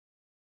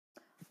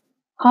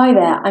Hi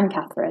there, I'm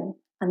Catherine,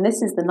 and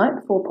this is the Night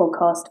Before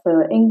podcast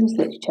for English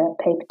Literature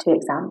Paper 2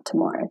 exam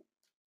tomorrow.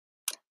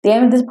 The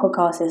aim of this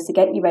podcast is to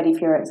get you ready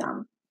for your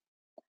exam.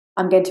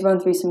 I'm going to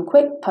run through some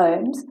quick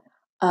poems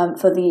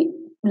for the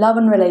Love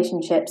and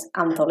Relationships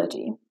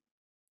anthology.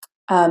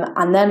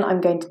 And then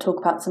I'm going to talk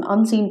about some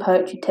unseen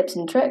poetry tips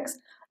and tricks,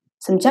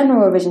 some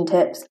general revision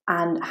tips,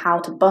 and how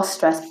to bust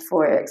stress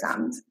before your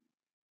exams.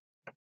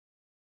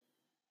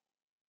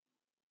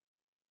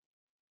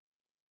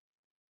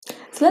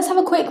 So let's have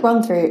a quick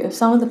run through of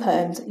some of the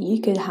poems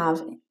you could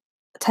have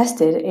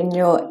tested in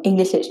your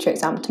English literature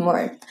exam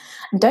tomorrow.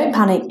 And don't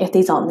panic if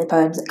these aren't the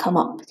poems that come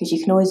up, because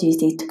you can always use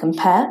these to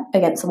compare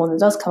against the one that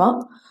does come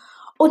up,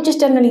 or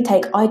just generally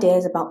take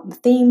ideas about the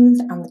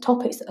themes and the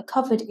topics that are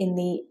covered in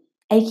the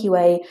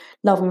AQA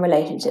love and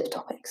relationships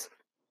topics.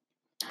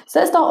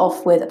 So let's start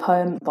off with a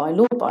poem by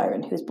Lord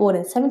Byron, who was born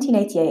in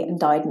 1788 and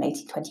died in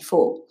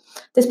 1824.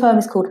 This poem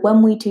is called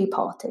When We Two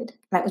Parted,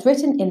 and it was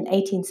written in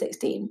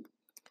 1816.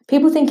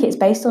 People think it's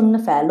based on an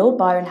affair Lord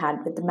Byron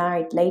had with the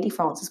married Lady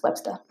Frances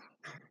Webster.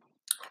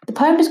 The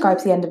poem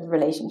describes the end of a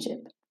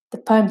relationship. The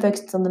poem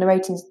focuses on the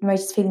narrator's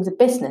feelings of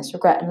bitterness,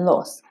 regret, and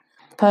loss.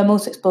 The poem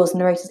also explores the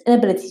narrator's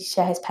inability to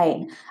share his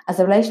pain, as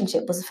the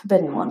relationship was a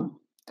forbidden one.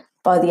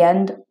 By the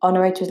end, our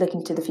narrator is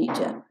looking to the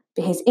future,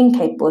 but he's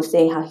incapable of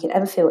seeing how he could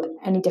ever feel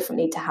any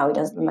differently to how he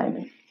does at the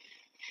moment.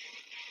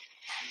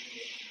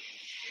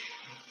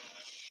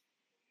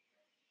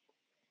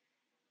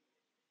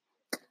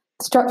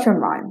 Structure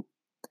and rhyme.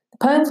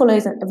 The poem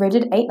follows a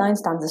rigid 8-line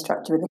stanza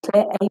structure with a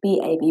clear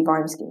A-B-A-B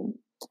rhyme scheme.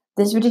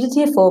 This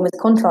rigidity of form is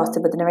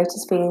contrasted with the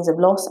narrator's feelings of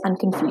loss and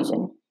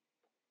confusion.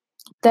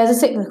 There's a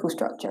cyclical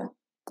structure.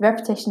 The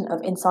repetition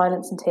of in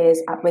silence and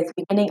tears at both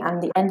the beginning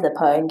and the end of the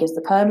poem gives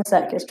the poem a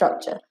circular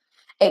structure.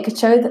 It could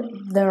show that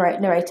the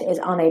narrator is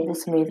unable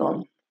to move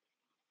on.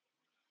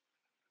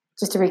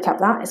 Just to recap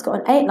that, it's got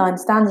an 8-line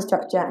stanza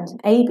structure and an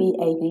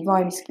A-B-A-B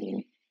rhyme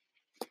scheme.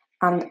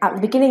 And at the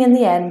beginning and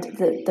the end,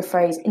 the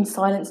phrase in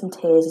silence and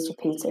tears is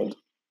repeated.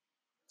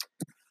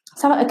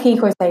 Let's have a key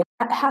quotation.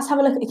 Let's have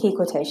a look at the key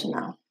quotation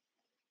now.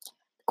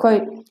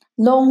 Quote,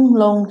 "Long,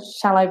 long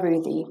shall I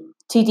rue thee,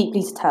 too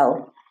deeply to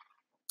tell."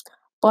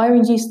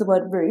 Byron's use of the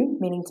word rue,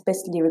 meaning to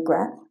bitterly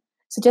regret,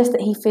 suggests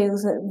that he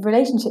feels that the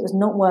relationship was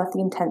not worth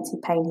the intense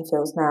pain he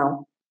feels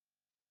now.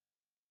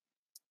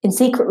 "In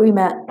secret we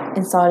met,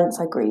 in silence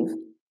I grieve."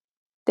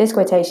 This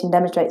quotation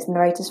demonstrates the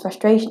narrator's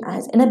frustration at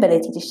his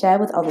inability to share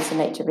with others the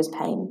nature of his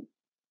pain.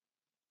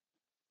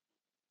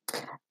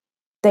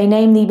 "They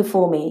name thee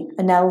before me,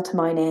 a knell to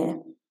mine ear."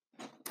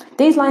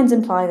 These lines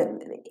imply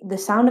that the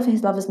sound of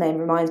his lover's name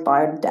reminds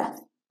Byron of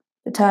death.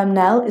 The term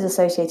knell is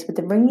associated with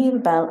the ringing of a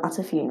bell at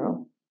a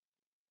funeral.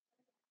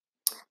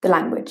 The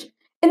language.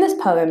 In this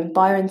poem,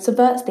 Byron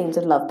subverts themes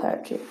of love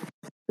poetry.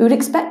 We would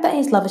expect that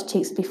his lover's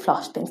cheeks would be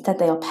flushed, but instead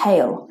they are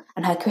pale,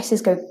 and her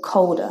kisses go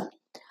colder.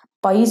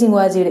 By using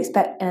words you would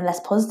expect in a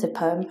less positive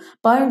poem,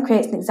 Byron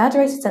creates an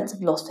exaggerated sense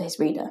of loss for his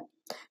reader.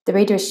 The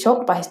reader is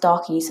shocked by his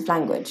darker use of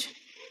language.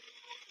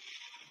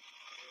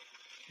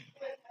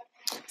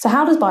 So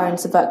how does Byron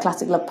subvert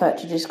classic love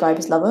poetry to describe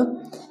his lover?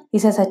 He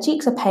says her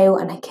cheeks are pale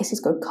and her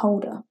kisses go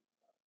colder.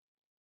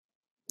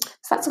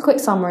 So that's a quick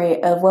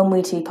summary of When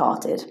We Two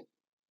Parted.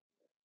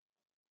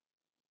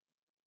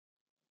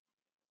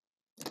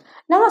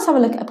 Now let's have a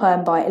look at a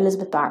poem by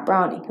Elizabeth Barrett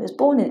Browning, who was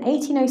born in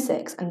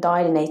 1806 and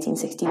died in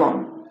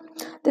 1861.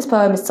 This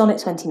poem is Sonnet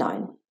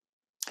 29,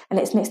 and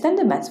it's an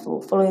extended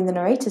metaphor following the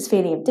narrator's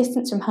feeling of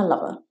distance from her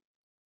lover.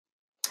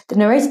 The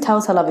narrator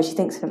tells her lover she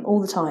thinks of him all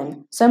the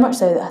time, so much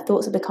so that her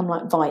thoughts have become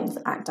like vines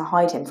that act to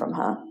hide him from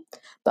her.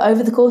 But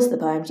over the course of the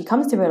poem, she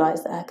comes to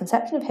realise that her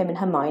conception of him in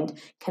her mind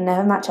can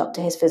never match up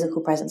to his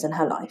physical presence in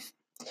her life.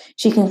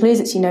 She concludes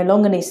that she no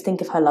longer needs to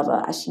think of her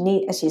lover as she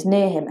is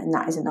near him, and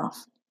that is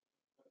enough.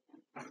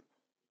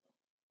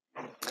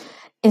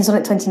 In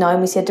Sonnet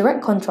 29, we see a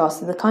direct contrast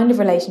to the kind of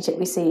relationship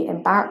we see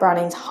in Barrett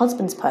Browning's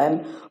husband's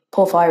poem,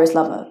 Porphyro's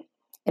Lover.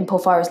 In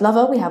Porphyro's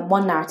Lover, we have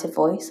one narrative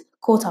voice,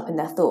 caught up in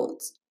their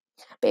thoughts.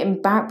 But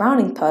in Barrett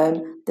Browning's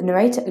poem, the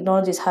narrator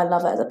acknowledges her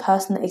lover as a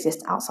person that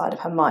exists outside of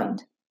her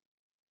mind.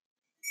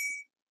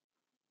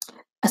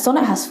 A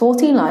sonnet has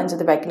 14 lines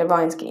with a regular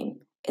rhyme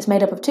scheme. It's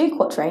made up of 2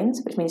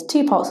 quatrains, which means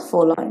 2 parts of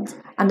 4 lines,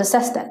 and a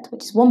sestet,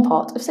 which is 1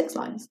 part of 6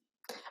 lines.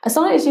 A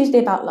sonnet is usually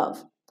about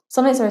love.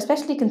 Sonnets are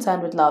especially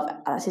concerned with love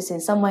that is in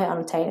some way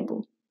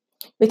unattainable.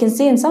 We can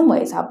see in some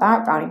ways how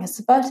Barrett Browning has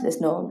subverted this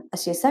norm,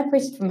 as she is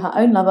separated from her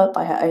own lover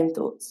by her own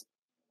thoughts.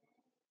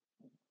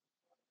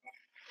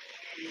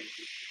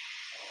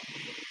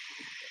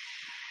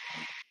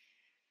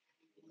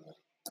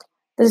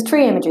 There's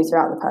tree imagery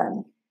throughout the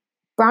poem.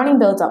 Browning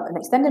builds up an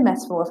extended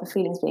metaphor of her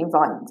feelings being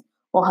violent,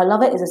 while her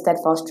lover is a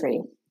steadfast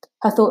tree.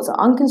 Her thoughts are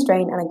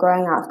unconstrained and are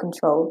growing out of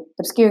control,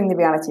 obscuring the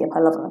reality of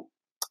her lover.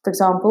 For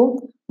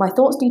example, "My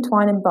thoughts do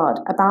twine and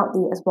bud about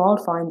thee as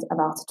wild vines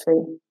about a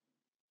tree."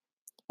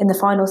 In the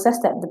final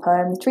sestet of the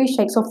poem, the tree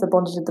shakes off the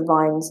bondage of the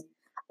vines.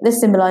 This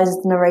symbolises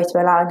the narrator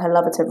allowing her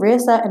lover to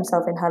reassert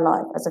himself in her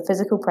life as a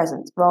physical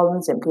presence rather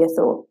than simply a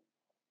thought.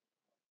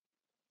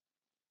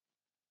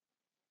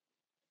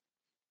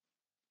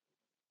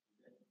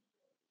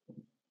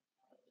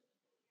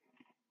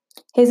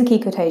 Here's a key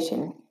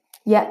quotation.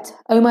 Yet,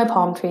 O my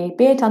palm tree,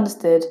 be it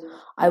understood,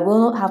 I will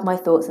not have my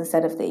thoughts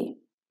instead of thee.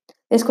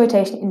 This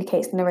quotation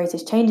indicates the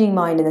narrator's changing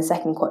mind in the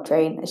second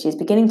quatrain as she is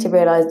beginning to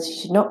realise that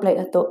she should not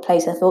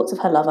place her thoughts of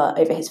her lover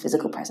over his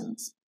physical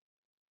presence.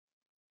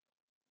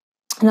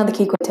 Another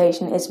key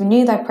quotation is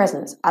renew thy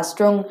presence as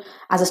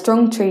a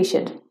strong tree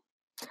should.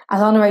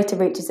 As our narrator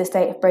reaches the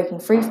state of breaking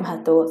free from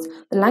her thoughts,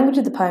 the language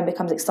of the poem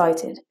becomes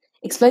excited.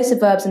 Explosive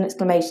verbs and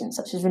exclamations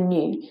such as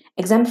renew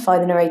exemplify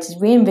the narrator's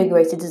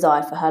reinvigorated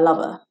desire for her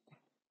lover.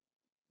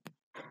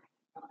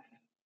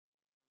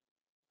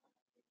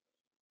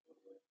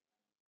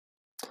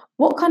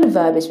 What kind of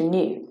verb is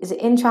renew? Is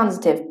it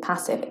intransitive,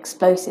 passive,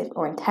 explosive,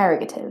 or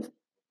interrogative?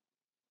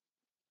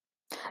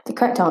 The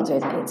correct answer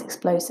is it's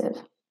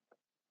explosive.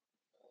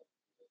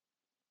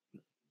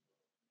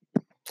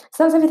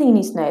 So that's everything you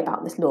need to know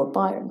about this Lord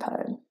Byron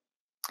poem.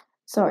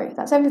 Sorry,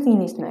 that's everything you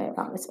need to know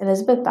about this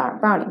Elizabeth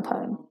Barrett Browning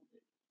poem.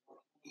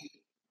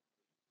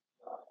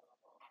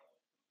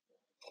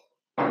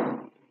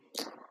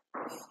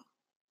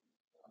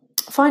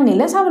 Finally,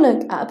 let's have a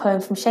look at a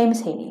poem from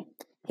Seamus Heaney.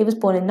 He was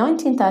born in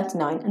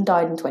 1939 and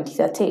died in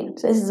 2013,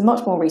 so this is a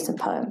much more recent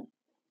poem.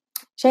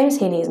 Seamus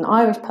Heaney is an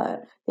Irish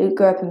poet who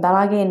grew up in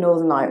Ballaghy in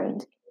Northern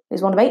Ireland. He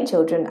was one of 8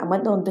 children and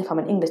went on to become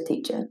an English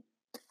teacher.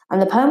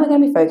 And the poem we're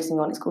going to be focusing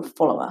on is called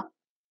Follower.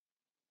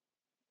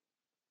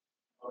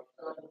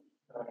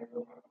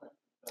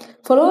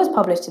 Follower was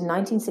published in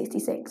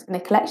 1966 in a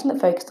collection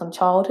that focused on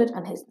childhood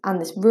and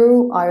this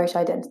rural Irish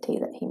identity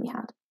that Heaney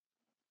had.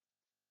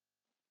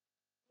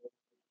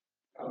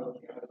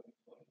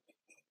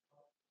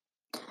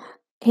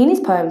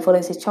 Heaney's poem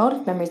follows his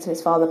childhood memories of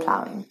his father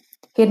ploughing.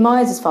 He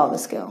admires his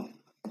father's skill.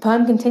 The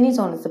poem continues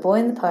on as the boy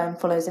in the poem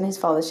follows in his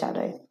father's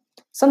shadow.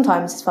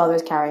 Sometimes his father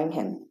is carrying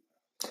him.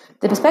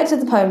 The perspective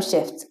of the poem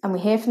shifts, and we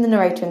hear from the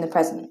narrator in the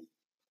present.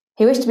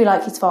 He wished to be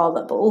like his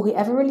father, but all he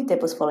ever really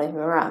did was follow him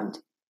around.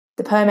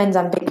 The poem ends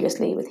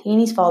ambiguously, with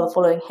Heaney's father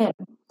following him,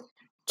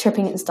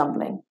 tripping and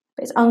stumbling,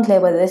 but it's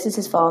unclear whether this is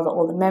his father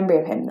or the memory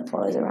of him that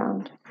follows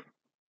around.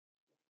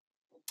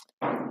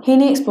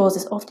 Heaney explores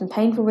this often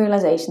painful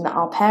realisation that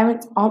our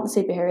parents aren't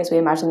the superheroes we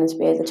imagine them to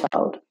be as a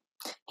child.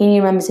 Heaney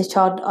remembers his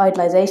childhood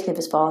idolisation of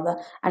his father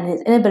and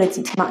his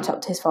inability to match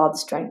up to his father's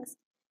strength.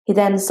 He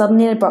then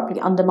suddenly and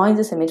abruptly undermines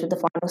this image with the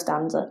final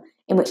stanza,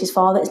 in which his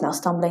father is now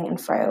stumbling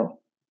and frail.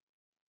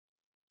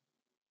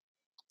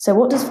 So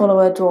what does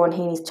Follower draw on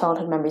Heaney's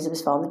childhood memories of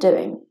his father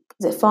doing?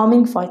 Is it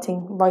farming,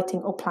 fighting,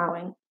 writing, or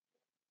ploughing?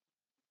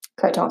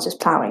 Correct answer is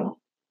ploughing.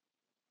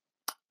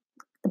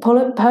 The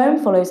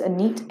poem follows a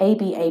neat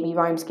AB-AB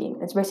rhyme scheme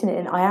and is written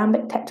in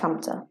iambic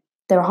tetrameter.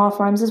 There are half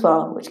rhymes as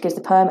well, which gives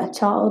the poem a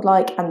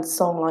childlike and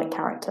song-like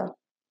character.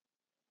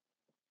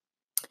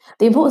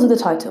 The importance of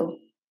the title.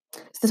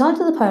 So the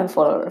title of the poem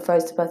Follower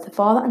refers to both the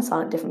father and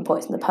son at different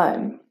points in the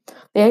poem.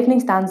 The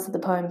opening stanzas of the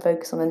poem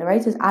focus on the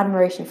narrator's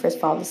admiration for his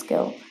father's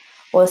skill,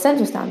 while the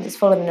central stanzas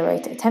follow the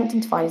narrator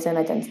attempting to find his own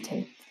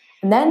identity.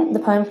 And then the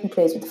poem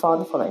concludes with the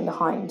father following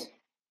behind.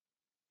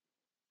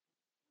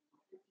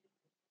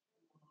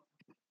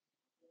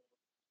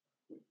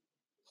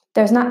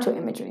 There is natural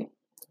imagery.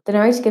 The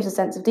narrator gives a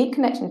sense of deep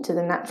connection to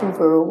the natural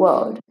rural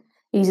world.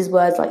 He uses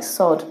words like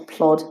sod,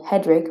 plod,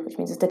 hedrig, which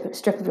means a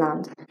strip of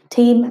land,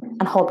 team,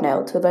 and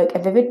hobnail to evoke a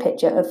vivid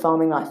picture of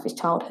farming life of his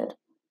childhood.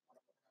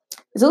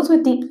 There's also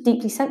a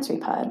deeply sensory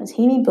poem as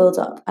Heaney builds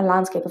up a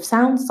landscape of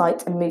sounds,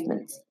 sights, and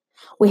movements.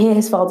 We hear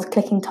his father's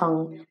clicking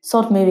tongue,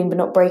 sod moving but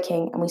not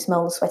breaking, and we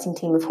smell the sweating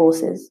team of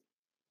horses.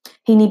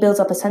 Heaney builds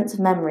up a sense of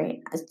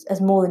memory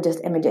as more than just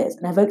images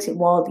and evokes it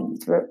wildly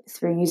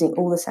through using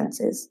all the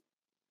senses.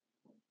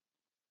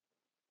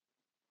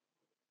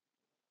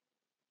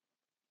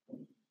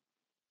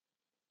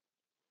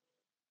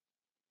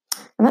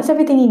 And that's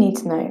everything you need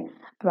to know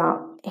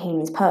about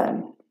Heaney's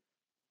poem.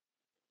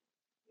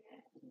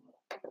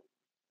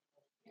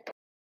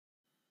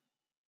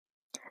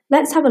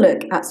 Let's have a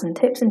look at some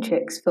tips and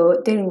tricks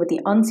for dealing with the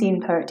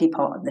unseen poetry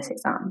part of this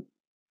exam.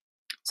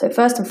 So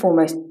first and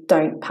foremost,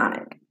 don't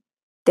panic.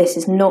 This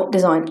is not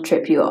designed to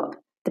trip you up.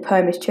 The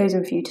poem is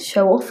chosen for you to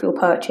show off your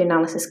poetry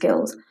analysis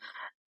skills,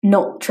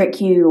 not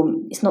trick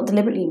you. It's not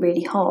deliberately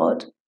really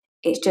hard.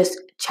 It's just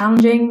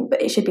challenging,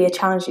 but it should be a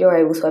challenge you're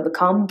able to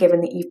overcome,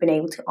 given that you've been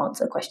able to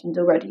answer questions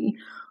already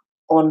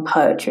on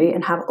poetry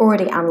and have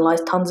already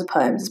analysed tons of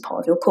poems as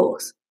part of your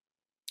course.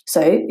 So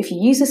if you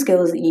use the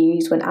skills that you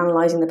used when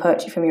analysing the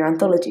poetry from your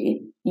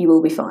anthology, you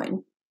will be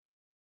fine.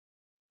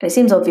 And it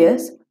seems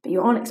obvious, but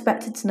you aren't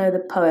expected to know the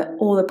poet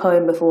or the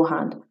poem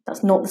beforehand.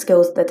 That's not the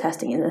skills that they're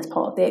testing in this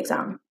part of the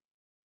exam.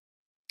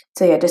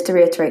 So yeah, just to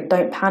reiterate,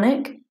 don't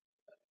panic.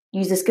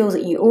 Use the skills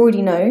that you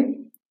already know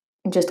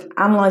and just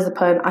analyse the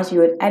poem as you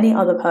would any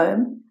other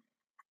poem.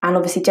 And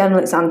obviously general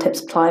exam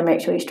tips apply.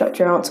 Make sure you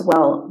structure your answer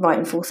well, write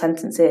in full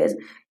sentences,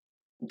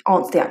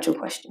 answer the actual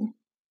question.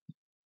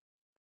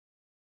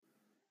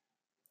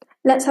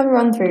 Let's have a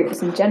run through of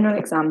some general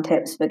exam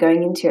tips for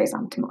going into your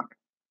exam tomorrow.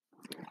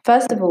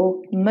 First of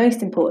all,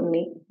 most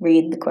importantly,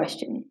 read the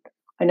question.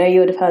 I know you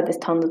would have heard this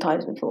tons of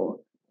times before,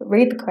 but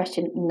read the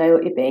question and know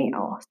what you're being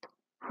asked.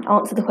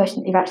 Answer the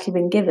question that you've actually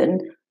been given,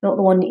 not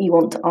the one that you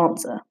want to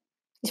answer.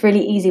 It's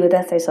really easy with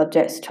essay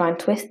subjects to try and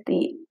twist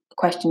the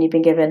question you've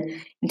been given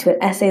into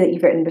an essay that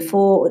you've written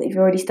before or that you've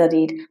already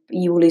studied, but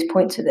you will lose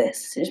points for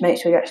this. So just make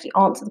sure you actually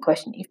answer the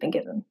question that you've been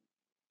given.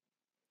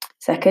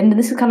 Second, and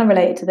this is kind of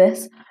related to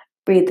this,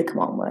 read the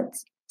command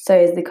words. So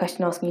is the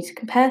question asking you to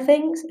compare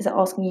things? Is it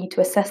asking you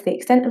to assess the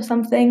extent of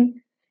something?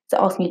 Is it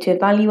asking you to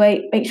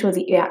evaluate? Make sure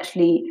that you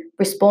actually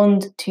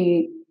respond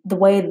to the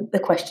way the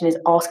question is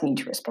asking you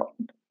to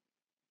respond.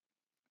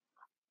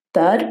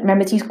 Third,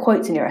 remember to use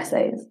quotes in your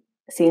essays.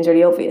 It seems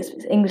really obvious, but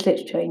it's English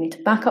literature. You need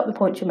to back up the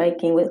points you're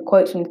making with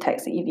quotes from the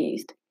text that you've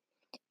used.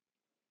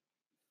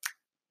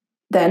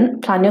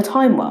 Then plan your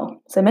time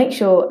well. So make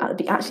sure at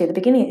the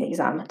beginning of the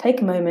exam,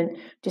 take a moment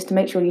just to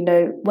make sure you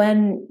know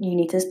when you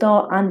need to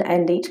start and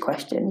end each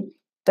question.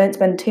 Don't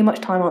spend too much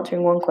time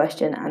answering one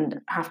question and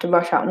have to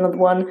rush out another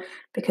one,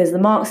 because the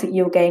marks that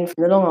you'll gain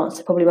from the long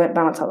answer probably won't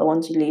balance out the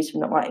ones you lose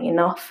from not writing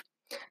enough.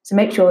 So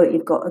make sure that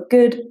you've got a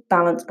good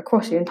balance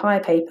across your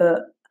entire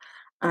paper.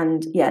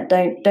 And yeah,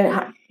 don't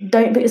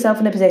put yourself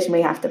in a position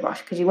where you have to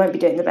rush, because you won't be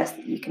doing the best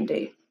that you can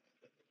do.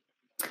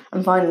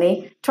 And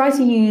finally, try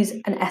to use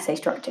an essay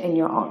structure in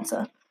your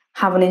answer.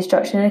 Have an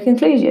introduction and a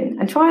conclusion,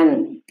 and try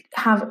and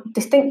have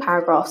distinct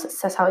paragraphs that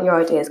set out your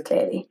ideas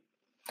clearly.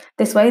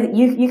 This way that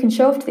you can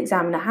show off to the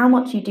examiner how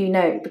much you do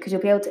know, because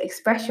you'll be able to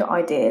express your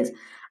ideas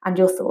and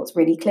your thoughts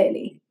really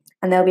clearly.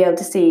 And they'll be able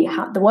to see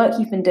how the work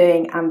you've been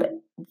doing and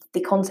the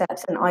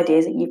concepts and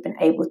ideas that you've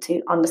been able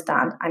to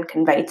understand and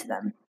convey to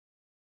them.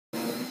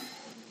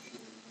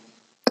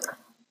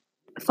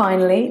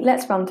 Finally,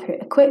 let's run through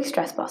a quick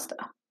stress buster.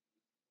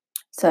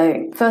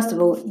 So, first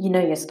of all, you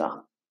know your stuff.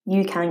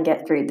 You can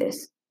get through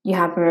this. You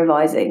have been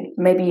revising.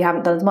 Maybe you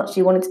haven't done as much as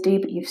you wanted to do,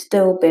 but you've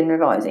still been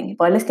revising.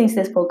 By listening to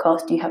this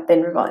podcast, you have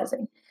been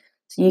revising.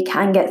 So you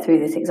can get through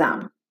this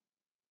exam.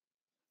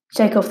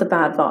 Shake off the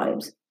bad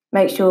vibes.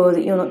 Make sure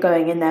that you're not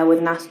going in there with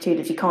an attitude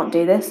of you can't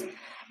do this.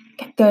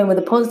 Go in with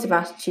a positive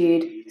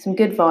attitude, some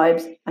good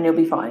vibes, and you'll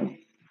be fine.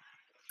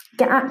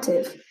 Get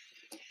active.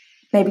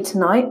 Maybe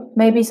tonight,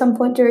 maybe some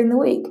point during the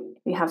week,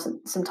 if you have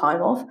some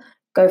time off,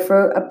 go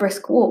for a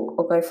brisk walk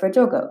or go for a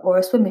jogger or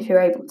a swim if you're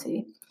able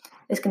to.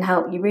 This can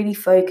help you really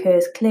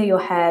focus, clear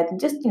your head, and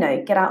just,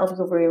 get out of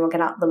your room or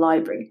get out of the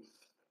library.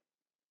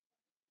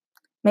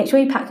 Make sure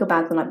you pack your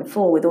bag the night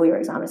before with all your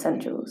exam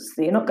essentials,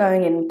 so you're not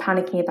going in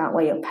panicking about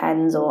where your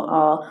pens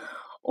are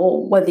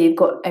or whether you've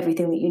got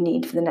everything that you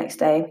need for the next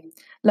day.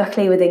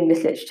 Luckily, with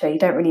English literature, you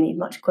don't really need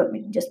much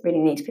equipment. You just really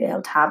need to be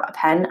able to have a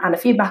pen and a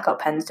few backup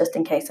pens just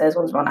in case those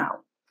ones run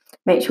out.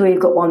 Make sure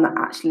you've got one that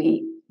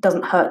actually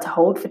doesn't hurt to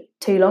hold for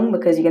too long,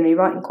 because you're going to be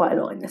writing quite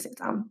a lot in this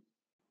exam.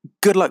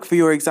 Good luck for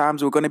your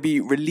exams. We're going to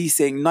be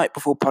releasing night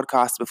before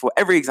podcasts before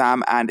every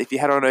exam. And if you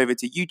head on over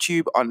to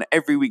YouTube on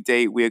every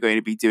weekday, we are going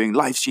to be doing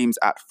live streams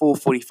at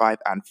 4:45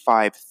 and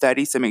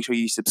 5:30. So make sure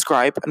you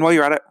subscribe. And while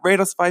you're at it, rate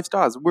us 5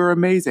 stars. We're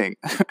amazing.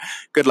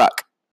 Good luck.